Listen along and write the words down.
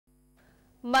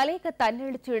மலேக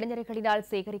தன்னெழுச்சி இளைஞர்களினால்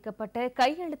சேகரிக்கப்பட்ட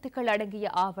கையெழுத்துக்கள் அடங்கிய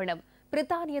ஆவணம்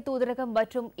பிரித்தானிய தூதரகம்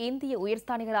மற்றும் இந்திய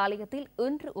உயர்ஸ்தானிகர் ஆலயத்தில்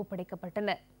இன்று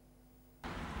ஒப்படைக்கப்பட்டன.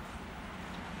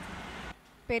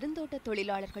 பெருந்தோட்ட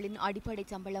தொழிலாளர்களின் அடிப்படை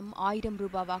சம்பளம் 1000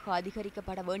 ரூபாவாக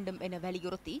அதிகரிக்கப்பட வேண்டும் என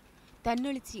வலியுறுத்தி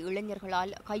தன்னெழுச்சி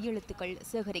இளைஞர்களால் கையெழுத்துக்கள்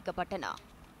சேகரிக்கப்பட்டன.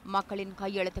 மக்களின்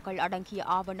கையெழுத்துக்கள் அடங்கிய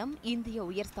ஆவணம் இந்திய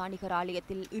உயர்ஸ்தானிகர்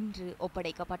ஆலயத்தில் இன்று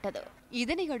ஒப்படைக்கப்பட்டது.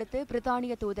 இதனையடுத்து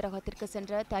பிரித்தானிய தூதரகத்திற்கு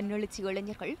சென்ற தன்னெழுச்சி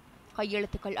இளைஞர்கள்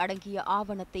கையெழுத்துக்கள் அடங்கிய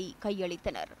ஆவணத்தை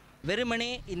கையளித்தனர்.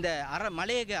 வெறுமனே இந்த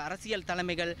மலையக அரசியல்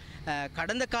தலைமைகள்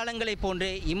கடந்த காலங்களைப்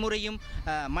போன்றே இம்முறையும்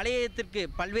மலையகத்திற்கு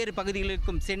பல்வேறு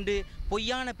பகுதிகளுக்கும் சென்று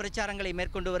பொய்யான பிரச்சாரங்களை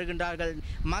மேற்கொண்டு வருகின்றார்கள்.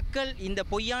 மக்கள் இந்த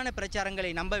பொய்யான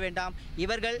பிரச்சாரங்களை நம்ப வேண்டாம்,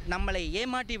 இவர்கள் நம்மளை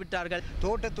ஏமாற்றி விட்டார்கள்.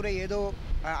 தோட்டத்துறை ஏதோ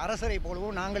அரசரை போலவோ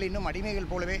நாங்கள் இன்னும் அடிமைகள்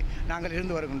போலவே நாங்கள்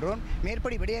இருந்து வருகின்றோம்.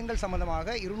 மேற்படி விடயங்கள்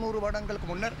சம்பந்தமாக 200 வருடங்களுக்கு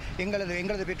முன்னர்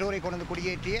எங்களது பெற்றோரை கொண்டு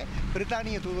குடியேற்றிய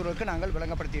பிரித்தானிய தூதருக்கு நாங்கள்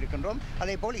விளங்கப்படுத்தி இருக்கின்றோம்.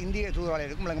 அதேபோல் இந்திய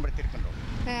தூதராலயருக்கும் விளங்கப்படுத்தி இருக்கின்றோம்.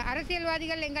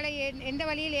 அரசியல்வாதிகள் எங்களை எந்த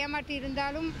வழியில் ஏமாற்றி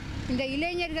இருந்தாலும் இந்த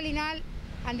இளைஞர்களினால்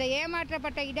அந்த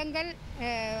ஏமாற்றப்பட்ட இடங்கள்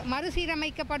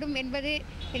மறுசீரமைக்கப்படும் என்பது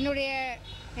என்னுடைய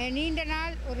நீண்ட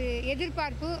நாள் ஒரு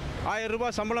எதிர்பார்ப்பு. 1000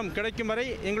 ரூபாய் சம்பளம் கிடைக்கும் வரை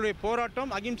எங்களுடைய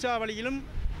போராட்டம் அகிம்சா வழியிலும்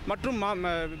மற்றும்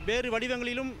வேறு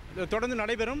வடிவங்களிலும் தொடர்ந்து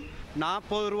நடைபெறும்.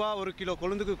 40 ரூபா ஒரு கிலோ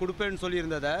கொழுந்துக்கு கொடுப்பேன்னு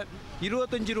சொல்லியிருந்ததை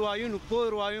 25 ரூபாயும் 30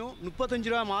 ரூபாயும்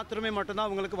 35 ரூபா மாத்திரமே மட்டும்தான்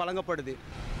அவங்களுக்கு வழங்கப்படுது.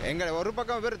 எங்கள் ஒரு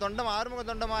பக்கம் பேர் தொண்டம் ஆறுமுக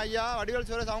தொண்டம் ஐயா வடிவேல்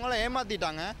சுரேஷ் அவங்களாம்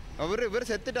ஏமாற்றிட்டாங்க. இவர்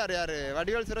செத்துட்டார். யார்?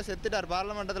 வடிவேல் சுரேஷ் செத்துட்டார்.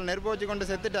 பார்லமெண்டத்தில் நெருப்பு வச்சு கொண்டு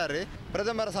செத்துட்டார்.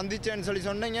 பிரதமரை சந்திச்சேன்னு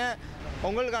சொன்னீங்க.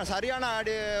 உங்களுக்கு சரியான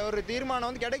ஒரு தீர்மானம்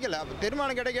வந்து கிடைக்கல.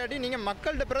 தீர்மானம் கிடைக்காட்டி நீங்கள்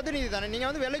மக்கள்கிட்ட பிரதிநிதி தானே, நீங்கள்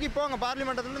வந்து விலகி போங்க,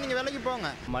 பார்லிமெண்ட்டில் நீங்கள் விலகி போங்க.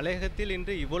 மலையகத்தில்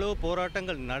இன்று இவ்வளவு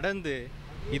போராட்டங்கள் நடந்து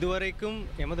இதுவரைக்கும்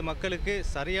எமது மக்களுக்கு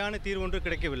சரியான தீர்வு ஒன்று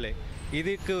கிடைக்கவில்லை.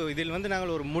 இதில்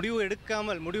நாங்கள் ஒரு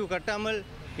முடிவு கட்டாமல்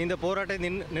இந்த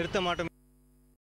போராட்டத்தை நிறுத்த மாட்டோம்.